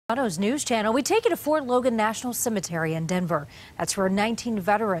Colorado's News Channel, we take you to Fort Logan National Cemetery in Denver. That's where 19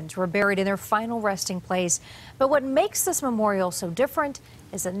 veterans were buried in their final resting place. But what makes this memorial so different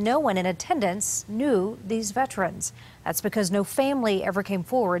is that no one in attendance knew these veterans. That's because no family ever came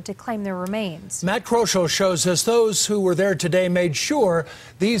forward to claim their remains. Matt Kroschel shows us those who were there today made sure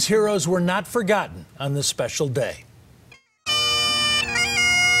these heroes were not forgotten on this special day.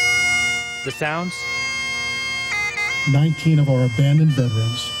 The sounds? 19 of our abandoned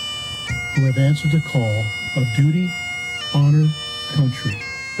veterans who have answered the call of duty, honor, country.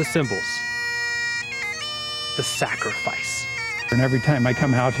 The symbols. The sacrifice. And every time I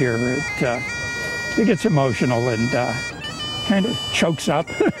come out here, it gets emotional and kind of chokes up.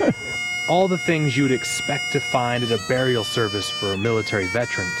 All the things you'd expect to find at a burial service for military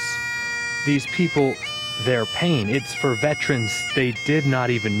veterans. These people, their pain, it's for veterans they did not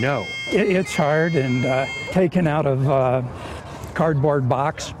even know. It's hard and taken out of a cardboard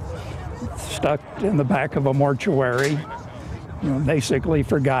box, stuck in the back of a mortuary, basically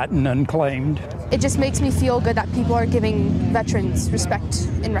forgotten, unclaimed. It just makes me feel good that people are giving veterans respect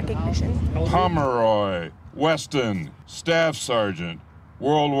and recognition. Pomeroy, Weston, Staff Sergeant,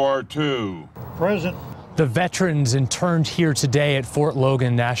 World War II. Present. The veterans interned here today at Fort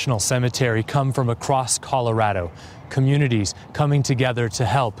Logan National Cemetery come from across Colorado. Communities coming together to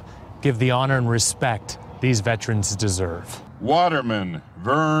help give the honor and respect these veterans deserve. Waterman,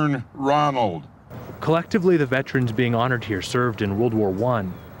 Vern Ronald. Collectively, the veterans being honored here served in World War I,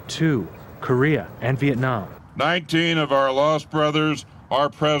 II, Korea, and Vietnam. 19 of our lost brothers are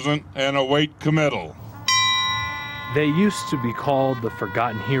present and await committal. They used to be called the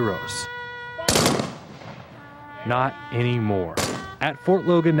Forgotten Heroes. Not anymore. At Fort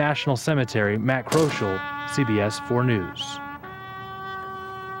Logan National Cemetery, Matt Kroschel, CBS 4 News.